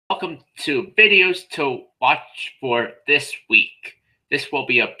Welcome to videos to watch for this week. This will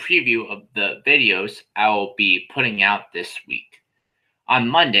be a preview of the videos I will be putting out this week. On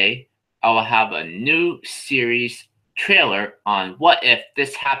Monday, I will have a new series trailer on what if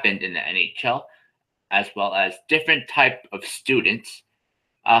this happened in the NHL, as well as different type of students.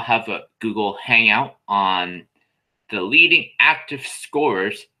 I'll have a Google Hangout on the leading active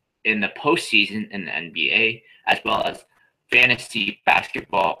scorers in the postseason in the NBA, as well as fantasy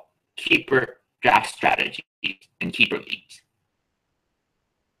basketball keeper draft strategies and keeper leagues.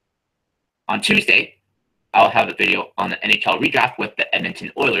 On Tuesday, I'll have a video on the NHL redraft with the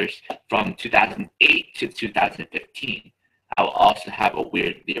Edmonton Oilers from 2008 to 2015. I will also have a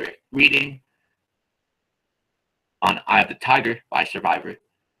weird lyric reading on Eye of the Tiger by Survivor.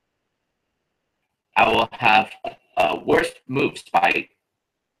 I will have worst moves by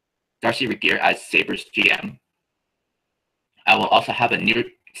Darcy Regier as Sabres GM. I will also have a new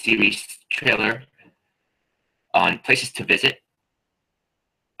series trailer on places to visit.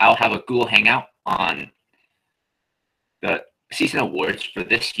 I'll have a Google Hangout on the season awards for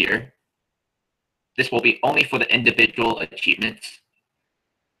this year. This will be only for the individual achievements.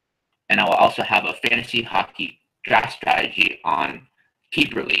 And I will also have a fantasy hockey draft strategy on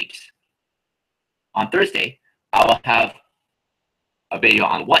keeper leagues. On Thursday, I will have a video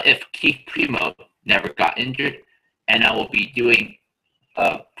on what if Primeau never got injured, and I will be doing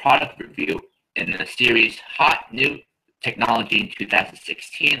a product review in the series Hot New Technology in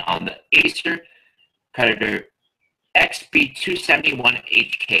 2016 on the Acer Predator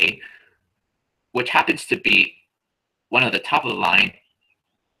XB271HK, which happens to be one of the top of the line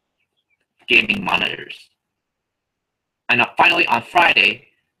gaming monitors. And finally, on Friday,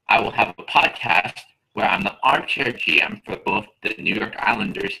 I will have a podcast where I'm the Armchair GM for both the New York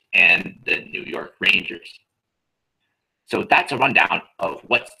Islanders and the New York Rangers. So that's a rundown of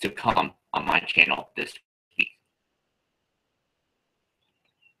what's to come on my channel this